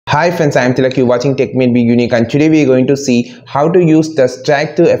Hi friends, I am Tilak, you watching Tech May Be Unique, and today we are going to see how to use the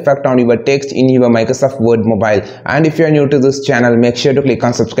strikethrough effect on your text in your Microsoft Word mobile. And if you are new to this channel, make sure to click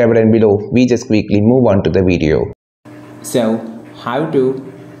on subscribe button below. We just quickly move on to the video. So, how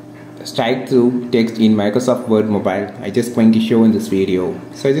to strike through text in Microsoft Word mobile, I just going to show in this video.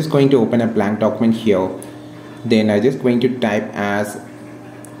 So I just going to open a blank document here. Then I just going to type as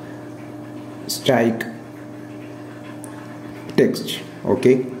strike text.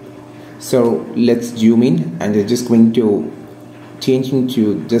 Okay, so let's zoom in, and I'm just going to change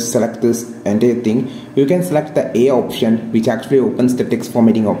into just select this entire thing. You can select the A option, which actually opens the text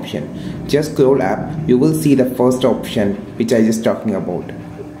formatting option. Just scroll up, you will see the first option which I just talking about.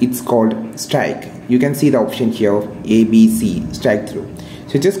 It's called strike. You can see the option here, A, B, C, strike through.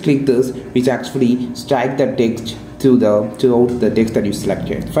 So just click this, which actually strike the text throughout the text that you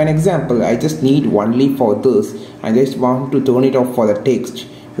selected. For an example, I just need only for this. I just want to turn it off for the text.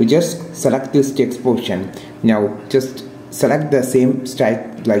 You just select this text portion. Now just select the same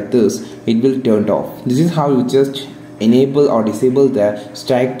strike like this. It will turn off. This is how you just enable or disable the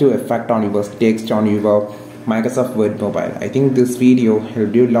strike to effect on your text on your Microsoft Word mobile. I think this video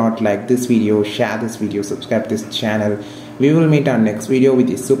helped you a lot. Like this video, share this video, subscribe this channel. We will meet on next video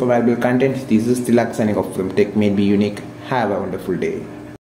with super valuable content. This is Tilak signing off from Tech May Be Unique. Have a wonderful day.